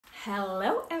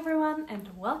Hello everyone and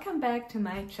welcome back to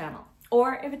my channel.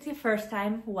 Or if it's your first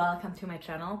time, welcome to my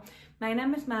channel. My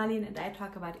name is Marlene and I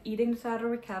talk about eating disorder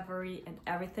recovery and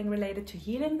everything related to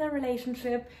healing the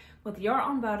relationship with your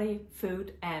own body,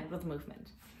 food and with movement.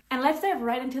 And let's dive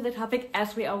right into the topic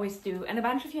as we always do. And a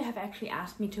bunch of you have actually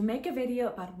asked me to make a video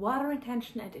about water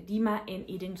retention and edema in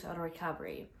eating disorder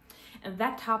recovery. And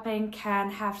that topic can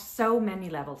have so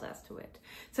many levels as to it.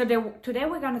 So today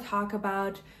we're going to talk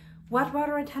about what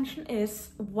water retention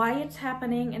is, why it's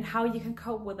happening, and how you can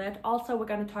cope with it. Also, we're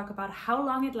going to talk about how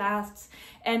long it lasts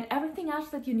and everything else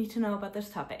that you need to know about this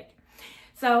topic.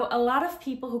 So a lot of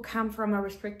people who come from a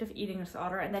restrictive eating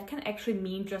disorder, and that can actually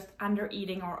mean just under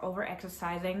eating or over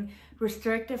exercising.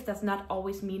 Restrictive does not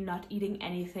always mean not eating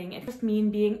anything. It just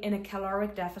means being in a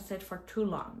caloric deficit for too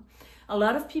long. A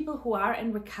lot of people who are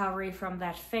in recovery from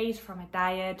that phase, from a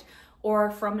diet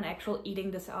or from an actual eating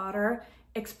disorder,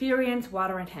 experience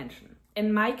water retention.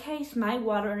 In my case, my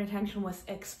water retention was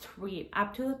extreme,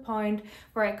 up to the point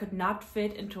where I could not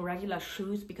fit into regular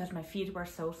shoes because my feet were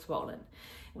so swollen.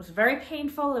 It was very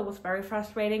painful, it was very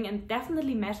frustrating, and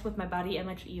definitely messed with my body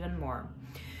image even more.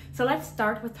 So let's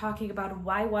start with talking about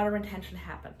why water retention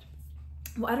happened.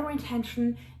 Water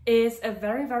retention is a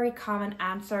very, very common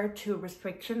answer to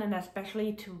restriction and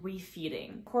especially to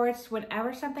refeeding. Of course,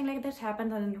 whenever something like this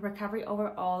happens and in recovery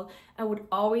overall, I would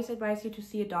always advise you to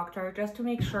see a doctor just to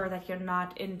make sure that you're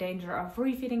not in danger of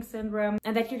refeeding syndrome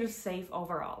and that you're just safe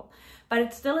overall. But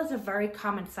it still is a very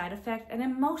common side effect, and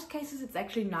in most cases, it's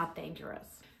actually not dangerous.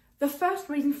 The first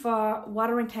reason for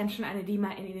water retention and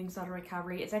edema in eating disorder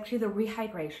recovery is actually the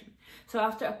rehydration. So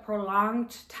after a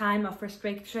prolonged time of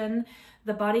restriction,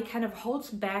 the body kind of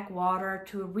holds back water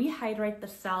to rehydrate the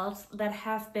cells that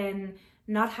have been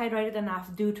not hydrated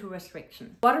enough due to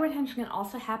restriction. Water retention can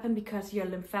also happen because your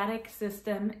lymphatic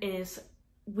system is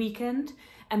weakened,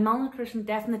 and malnutrition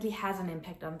definitely has an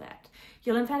impact on that.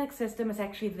 Your lymphatic system is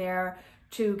actually there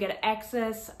to get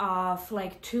access of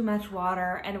too much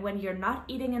water, and when you're not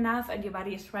eating enough and your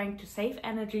body is trying to save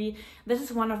energy, this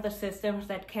is one of the systems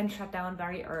that can shut down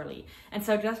very early. And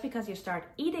so just because you start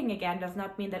eating again does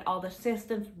not mean that all the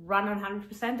systems run on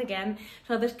 100% again.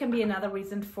 So this can be another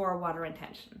reason for water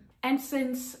retention. And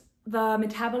since the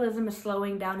metabolism is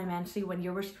slowing down immensely when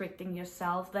you're restricting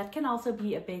yourself, that can also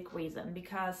be a big reason,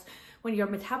 because when your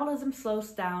metabolism slows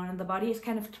down and the body is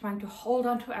kind of trying to hold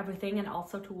on to everything and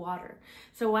also to water.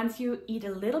 So once you eat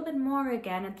a little bit more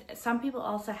again, and some people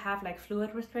also have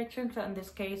fluid restriction, so in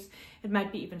this case it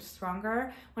might be even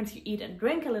stronger. Once you eat and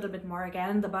drink a little bit more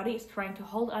again, the body is trying to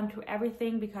hold on to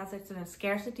everything because it's in a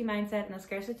scarcity mindset, in a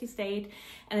scarcity state,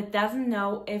 and it doesn't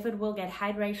know if it will get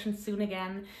hydration soon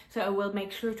again, so it will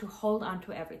make sure to hold on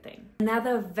to everything.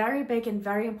 Another very big and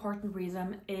very important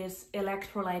reason is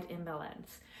electrolyte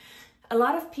imbalance. A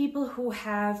lot of people who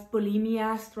have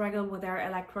bulimia struggle with their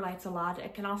electrolytes a lot.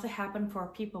 It can also happen for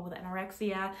people with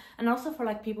anorexia and also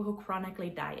for people who chronically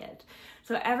diet.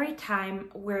 So every time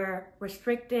we're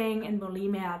restricting in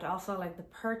bulimia, and also the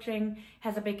purging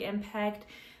has a big impact,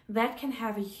 that can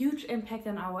have a huge impact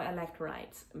on our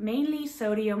electrolytes, mainly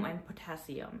sodium and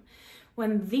potassium.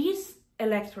 When these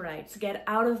electrolytes get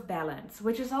out of balance,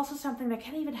 which is also something that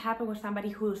can even happen with somebody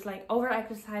who's over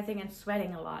exercising and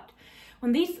sweating a lot.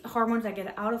 When these hormones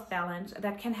get out of balance,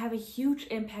 that can have a huge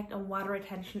impact on water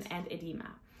retention and edema.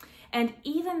 And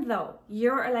even though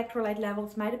your electrolyte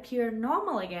levels might appear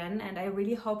normal again, and I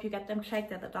really hope you get them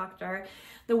checked at the doctor,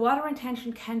 the water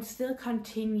retention can still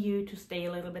continue to stay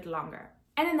a little bit longer.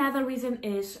 And another reason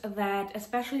is that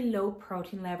especially low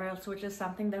protein levels, which is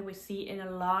something that we see in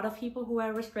a lot of people who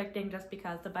are restricting just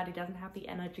because the body doesn't have the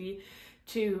energy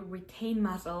to retain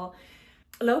muscle,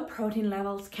 low protein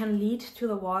levels can lead to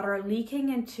the water leaking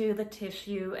into the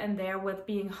tissue and therewith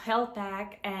being held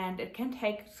back, and it can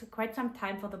take quite some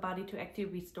time for the body to actually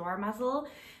restore muscle.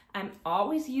 I'm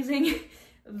always using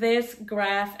this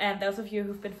graph, and those of you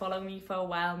who've been following me for a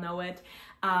while know it.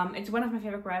 It's one of my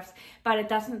favorite graphs, but it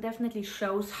definitely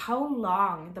shows how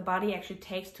long the body actually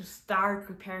takes to start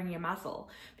repairing your muscle,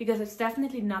 because it's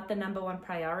definitely not the #1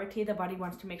 priority. The body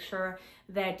wants to make sure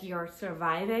that you're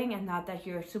surviving and not that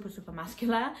you're super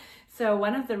muscular. So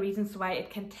one of the reasons why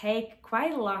it can take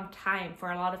quite a long time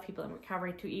for a lot of people in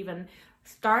recovery to even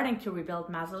starting to rebuild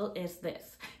muscle is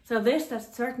this. So this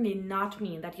does certainly not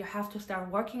mean that you have to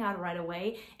start working out right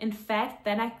away. In fact,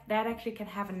 that actually can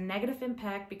have a negative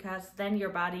impact, because then your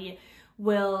body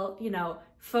will,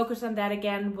 focus on that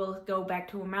again, will go back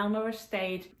to a malnourished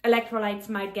state. Electrolytes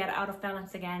might get out of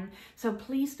balance again. So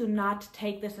please do not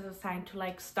take this as a sign to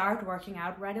like start working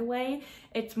out right away.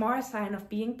 It's more a sign of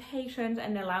being patient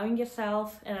and allowing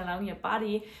yourself and allowing your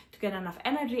body to get enough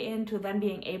energy in to then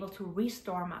being able to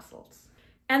restore muscles.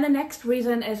 And the next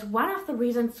reason is one of the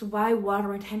reasons why water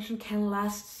retention can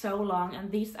last so long,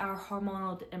 and these are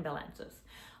hormonal imbalances.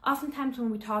 Oftentimes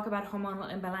when we talk about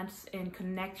hormonal imbalance in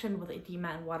connection with edema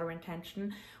and water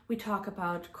retention, we talk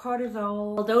about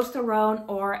cortisol, aldosterone,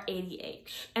 or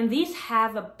ADH. And these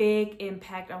have a big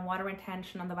impact on water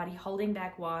retention, on the body holding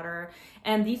back water.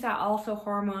 And these are also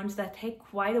hormones that take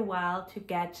quite a while to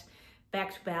get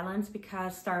back to balance,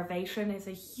 because starvation is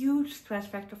a huge stress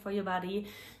factor for your body.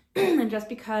 And just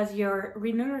because you're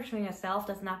renourishing yourself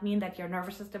does not mean that your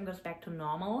nervous system goes back to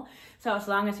normal. So as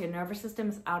long as your nervous system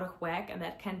is out of whack, and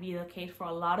that can be the case for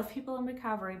a lot of people in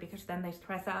recovery, because then they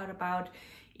stress out about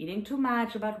eating too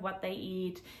much, about what they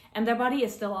eat, and their body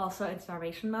is still also in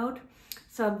starvation mode.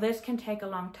 So this can take a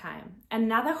long time.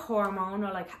 Another hormone,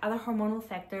 or like other hormonal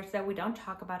factors that we don't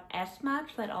talk about as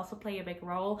much that also play a big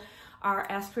role, are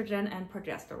estrogen and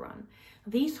progesterone.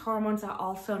 These hormones are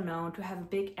also known to have a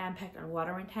big impact on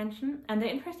water retention. And the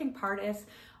interesting part is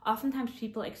oftentimes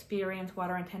people experience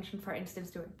water retention, for instance,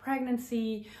 during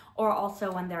pregnancy, or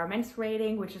also when they're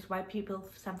menstruating, which is why people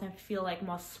sometimes feel like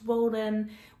more swollen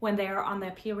when they are on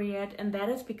their period. And that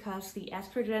is because the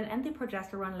estrogen and the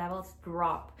progesterone levels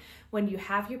drop when you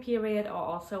have your period, or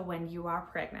also when you are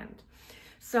pregnant.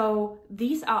 So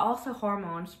these are also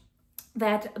hormones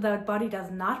that the body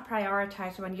does not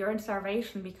prioritize when you're in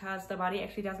starvation, because the body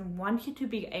actually doesn't want you to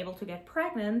be able to get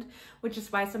pregnant, which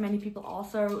is why so many people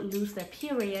also lose their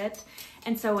period.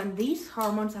 And so when these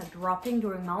hormones are dropping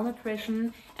during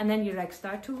malnutrition, and then you like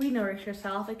start to renourish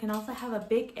yourself, it can also have a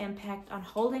big impact on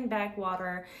holding back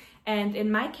water. And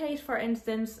in my case, for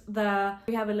instance, the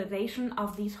rehabilitation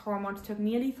of these hormones took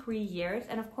nearly 3 years.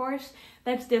 And of course,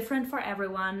 that's different for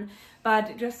everyone.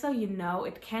 But just so you know,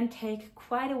 it can take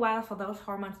quite a while for those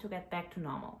hormones to get back to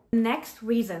normal. Next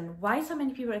reason why so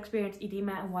many people experience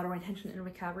edema and water retention in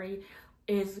recovery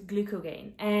is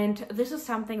glucogen. And this is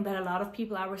something that a lot of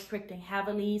people are restricting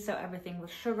heavily. So everything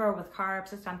with sugar, with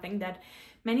carbs, is something that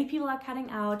many people are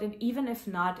cutting out. And even if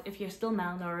not, if you're still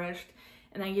malnourished,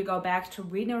 and then you go back to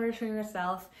renourishing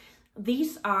yourself,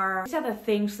 these are the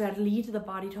things that lead the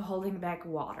body to holding back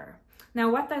water. Now,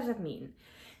 what does it mean?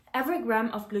 Every gram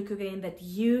of glucogen that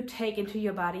you take into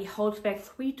your body holds back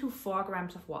 3 to 4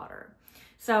 grams of water.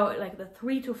 So like the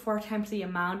 3 to 4 times the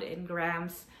amount in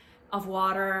grams of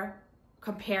water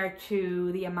compared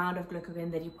to the amount of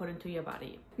glucogen that you put into your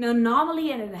body. Now, normally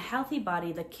in a healthy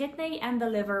body, the kidney and the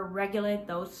liver regulate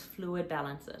those fluid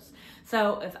balances.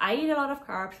 So if I eat a lot of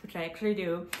carbs, which I actually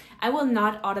do, I will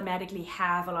not automatically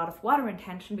have a lot of water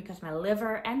retention, because my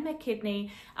liver and my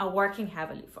kidney are working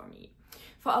heavily for me.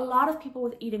 For a lot of people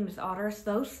with eating disorders,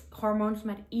 those hormones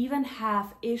might even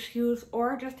have issues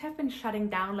or just have been shutting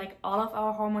down. Like all of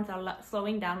our hormones are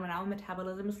slowing down when our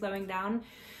metabolism is slowing down.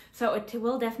 So it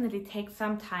will definitely take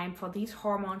some time for these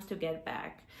hormones to get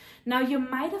back. Now, you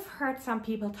might have heard some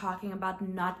people talking about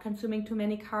not consuming too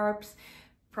many carbs,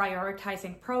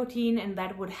 prioritizing protein, and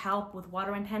that would help with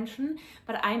water retention.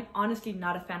 But I'm honestly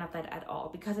not a fan of that at all,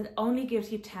 because it only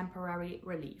gives you temporary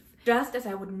relief. Just as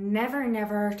I would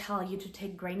never tell you to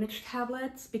take drainage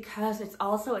tablets, because it's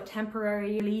also a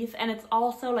temporary relief, and it's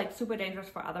also like super dangerous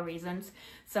for other reasons.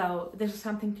 So this is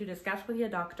something to discuss with your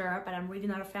doctor, but I'm really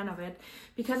not a fan of it,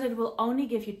 because it will only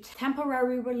give you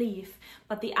temporary relief,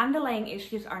 but the underlying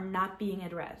issues are not being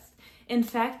addressed. In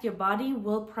fact, your body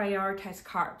will prioritize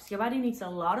carbs. Your body needs a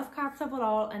lot of carbs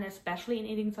overall, and especially in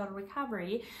eating disorder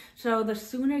recovery. So the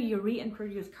sooner you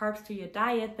reintroduce carbs to your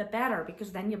diet, the better,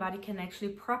 because then your body can actually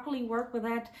properly work with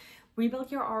that,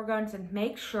 rebuild your organs, and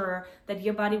make sure that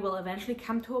your body will eventually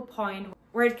come to a point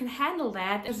where it can handle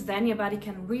that, is then your body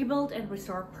can rebuild and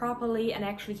restore properly and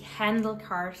actually handle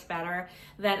carbs better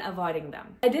than avoiding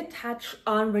them. I did touch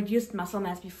on reduced muscle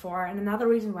mass before, and another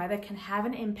reason why that can have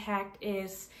an impact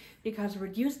is because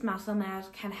reduced muscle mass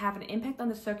can have an impact on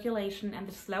the circulation, and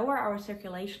the slower our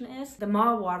circulation is, the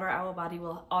more water our body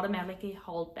will automatically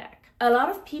hold back. A lot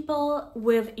of people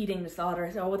with eating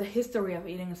disorders or with a history of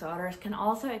eating disorders can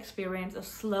also experience a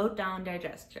slowed down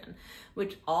digestion,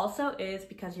 which also is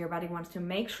because your body wants to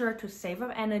make sure to save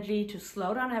up energy, to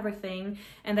slow down everything.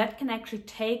 And that can actually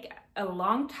take a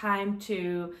long time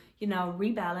to, you know,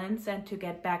 rebalance and to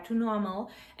get back to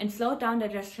normal. And slow down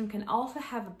digestion can also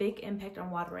have a big impact on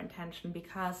water retention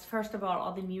because, first of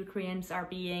all the nutrients are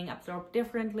being absorbed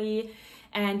differently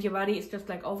and your body is just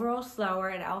like overall slower.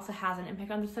 It also has an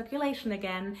impact on the circulation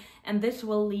again, and this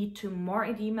will lead to more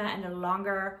edema and a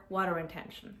longer water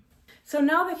retention. So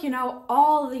now that you know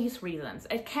all these reasons,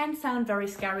 it can sound very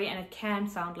scary and it can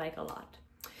sound like a lot.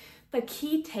 The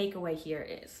key takeaway here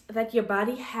is that your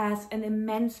body has an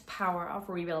immense power of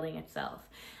rebuilding itself.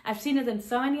 I've seen it in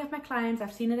so many of my clients,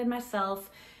 I've seen it in myself.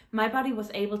 My body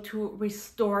was able to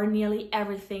restore nearly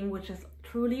everything, which is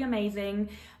truly amazing,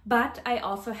 but I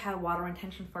also had water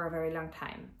retention for a very long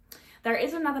time. There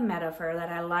is another metaphor that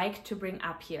I like to bring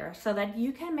up here so that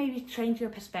you can maybe change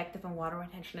your perspective on water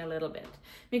retention a little bit.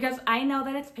 Because I know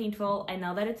that it's painful, I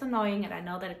know that it's annoying, and I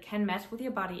know that it can mess with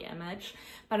your body image,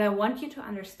 but I want you to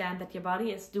understand that your body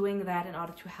is doing that in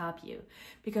order to help you.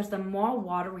 Because the more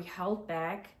water we hold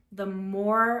back, the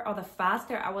more or the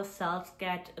faster our cells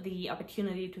get the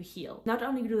opportunity to heal. Not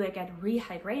only do they get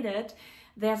rehydrated,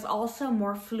 there's also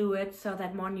more fluid so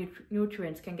that more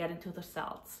nutrients can get into the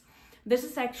cells. This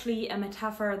is actually a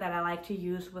metaphor that I like to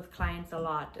use with clients a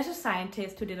lot. There's a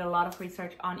scientist who did a lot of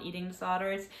research on eating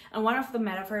disorders, and one of the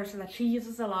metaphors that she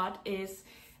uses a lot is,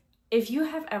 if you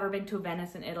have ever been to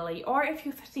Venice in Italy, or if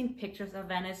you've seen pictures of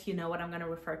Venice, you know what I'm going to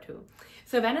refer to.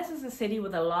 So Venice is a city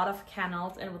with a lot of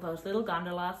canals and with those little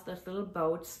gondolas, those little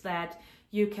boats that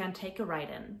you can take a ride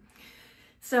in.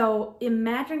 So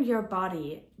imagine your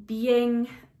body being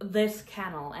this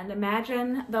canal, and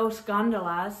imagine those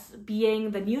gondolas being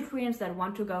the nutrients that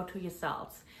want to go to your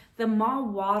cells. The more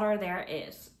water there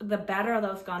is, the better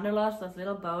those gondolas, those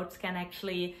little boats, can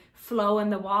actually flow in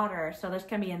the water. So this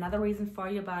can be another reason for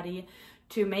your body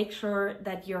to make sure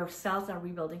that your cells are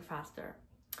rebuilding faster.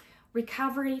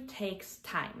 Recovery takes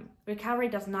time. Recovery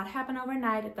does not happen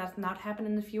overnight. It does not happen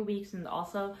in a few weeks, and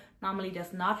also normally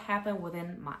does not happen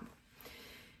within months.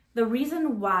 The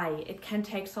reason why it can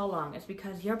take so long is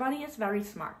because your body is very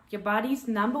smart. Your body's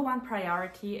 #1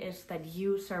 priority is that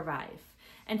you survive.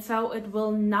 And so it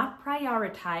will not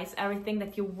prioritize everything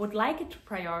that you would like it to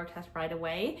prioritize right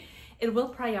away. It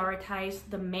will prioritize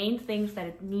the main things that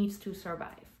it needs to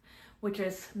survive, which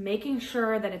is making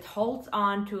sure that it holds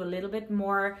on to a little bit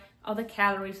more of the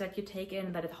calories that you take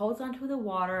in, that it holds on to the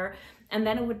water, and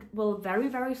then it will very,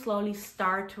 very slowly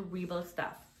start to rebuild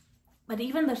stuff. But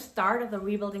even the start of the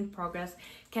rebuilding progress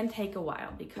can take a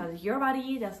while because your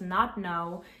body does not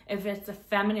know if it's a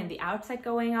famine in the outside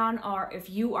going on or if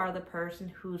you are the person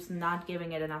who's not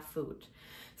giving it enough food.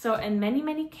 So in many,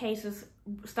 many cases,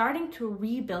 starting to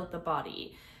rebuild the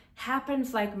body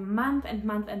happens like month and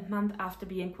month and month after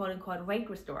being quote unquote weight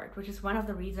restored, which is one of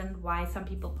the reasons why some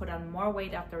people put on more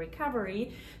weight after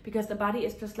recovery, because the body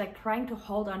is just like trying to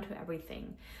hold on to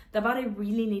everything. The body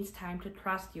really needs time to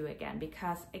trust you again,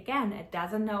 because again, it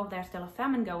doesn't know if there's still a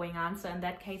famine going on. So in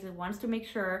that case, it wants to make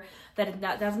sure that it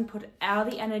doesn't put all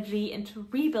the energy into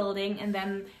rebuilding, and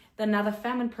then another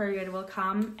famine period will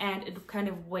come and it kind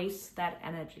of wastes that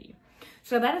energy.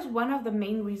 So that is one of the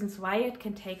main reasons why it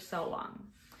can take so long.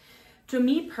 To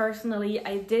me personally,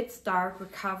 I did start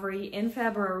recovery in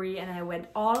February and I went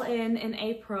all in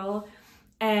April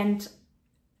and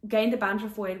gained a bunch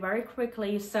of weight very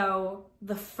quickly. So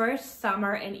the first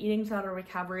summer in eating disorder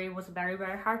recovery was very,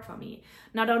 very hard for me.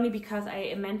 Not only because I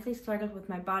immensely struggled with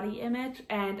my body image,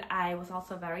 and I was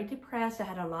also very depressed. I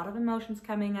had a lot of emotions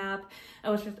coming up. It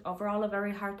was just overall a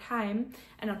very hard time.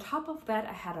 And on top of that,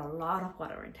 I had a lot of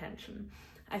water retention.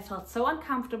 I felt so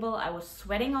uncomfortable. I was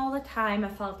sweating all the time. I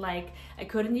felt like I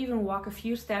couldn't even walk a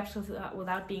few steps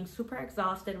without being super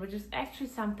exhausted, which is actually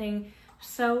something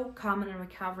so common in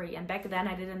recovery. And back then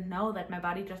I didn't know that my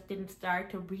body just didn't start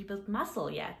to rebuild muscle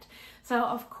yet. So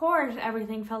of course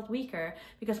everything felt weaker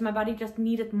because my body just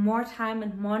needed more time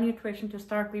and more nutrition to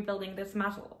start rebuilding this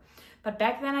muscle. But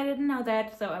back then I didn't know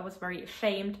that, so I was very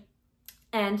ashamed.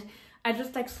 And I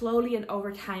just like slowly and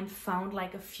over time found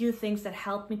like a few things that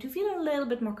helped me to feel a little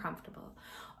bit more comfortable.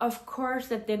 Of course,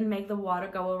 that didn't make the water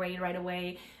go away right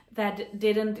away. That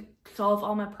didn't solve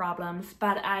all my problems,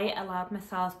 but I allowed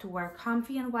myself to wear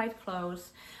comfy and white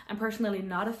clothes. I'm personally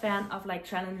not a fan of like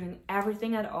challenging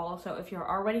everything at all. So if you're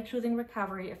already choosing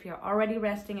recovery, if you're already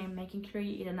resting and making sure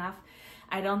you eat enough,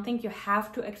 I don't think you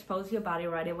have to expose your body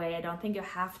right away. I don't think you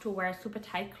have to wear super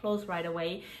tight clothes right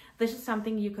away. This is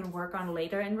something you can work on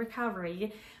later in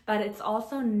recovery, but it's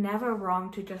also never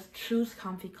wrong to just choose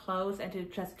comfy clothes and to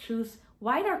just choose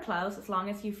wider clothes as long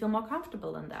as you feel more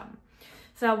comfortable in them.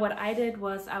 So what I did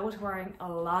was I was wearing a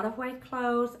lot of white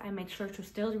clothes. I made sure to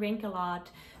still drink a lot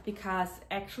because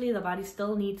actually the body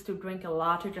still needs to drink a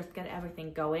lot to just get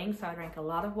everything going. So I drank a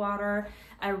lot of water.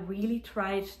 I really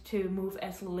tried to move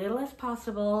as little as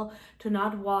possible, to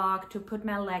not walk, to put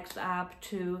my legs up,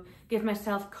 to give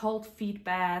myself cold feet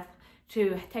bath,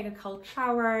 to take a cold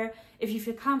shower. If you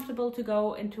feel comfortable to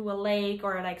go into a lake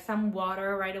or like some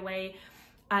water right away,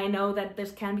 I know that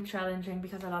this can be challenging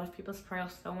because a lot of people struggle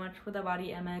so much with their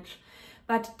body image,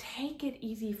 but take it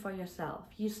easy for yourself.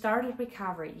 You started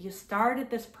recovery, you started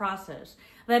this process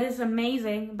that is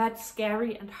amazing, but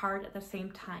scary and hard at the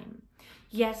same time.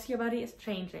 Yes, your body is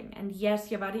changing, and yes,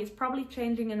 your body is probably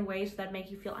changing in ways that make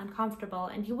you feel uncomfortable,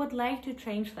 and you would like to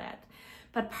change that.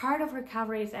 But part of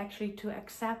recovery is actually to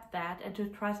accept that and to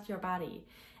trust your body.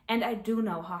 And I do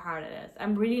know how hard it is.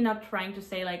 I'm really not trying to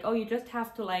say like, oh, you just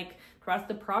have to like trust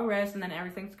the progress and then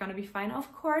everything's gonna be fine.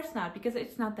 Of course not, because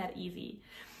it's not that easy.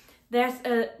 There's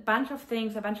a bunch of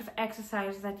things, a bunch of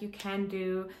exercises that you can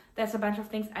do. There's a bunch of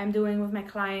things I'm doing with my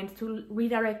clients to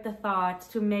redirect the thoughts,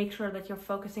 to make sure that you're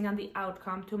focusing on the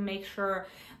outcome, to make sure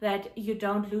that you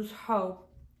don't lose hope.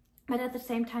 But at the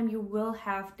same time, you will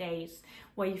have days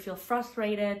where you feel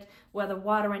frustrated, where the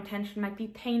water retention might be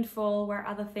painful, where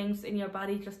other things in your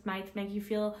body just might make you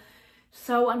feel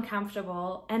so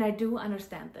uncomfortable. And I do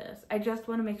understand this. I just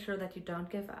want to make sure that you don't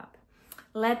give up.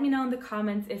 Let me know in the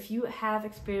comments if you have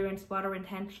experienced water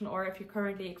retention or if you're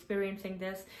currently experiencing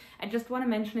this. I just want to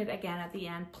mention it again at the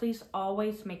end. Please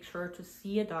always make sure to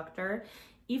see a doctor.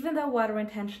 Even though water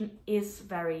retention is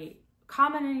very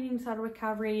common in eating disorder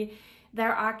recovery,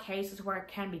 there are cases where it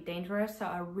can be dangerous. So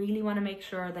I really want to make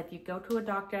sure that you go to a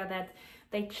doctor, that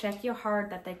they check your heart,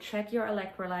 that they check your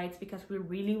electrolytes, because we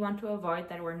really want to avoid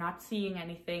that we're not seeing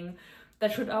anything.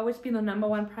 That should always be the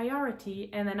 #1 priority.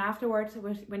 And then afterwards,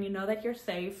 when you know that you're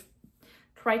safe,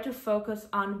 try to focus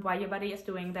on why your body is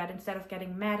doing that. Instead of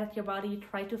getting mad at your body,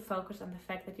 try to focus on the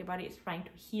fact that your body is trying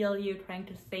to heal you, trying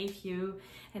to save you,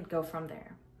 and go from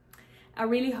there. I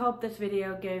really hope this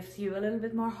video gives you a little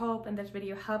bit more hope and this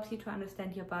video helps you to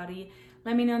understand your body.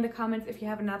 Let me know in the comments if you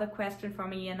have another question for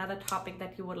me, another topic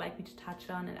that you would like me to touch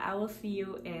on, and I will see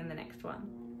you in the next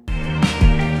one.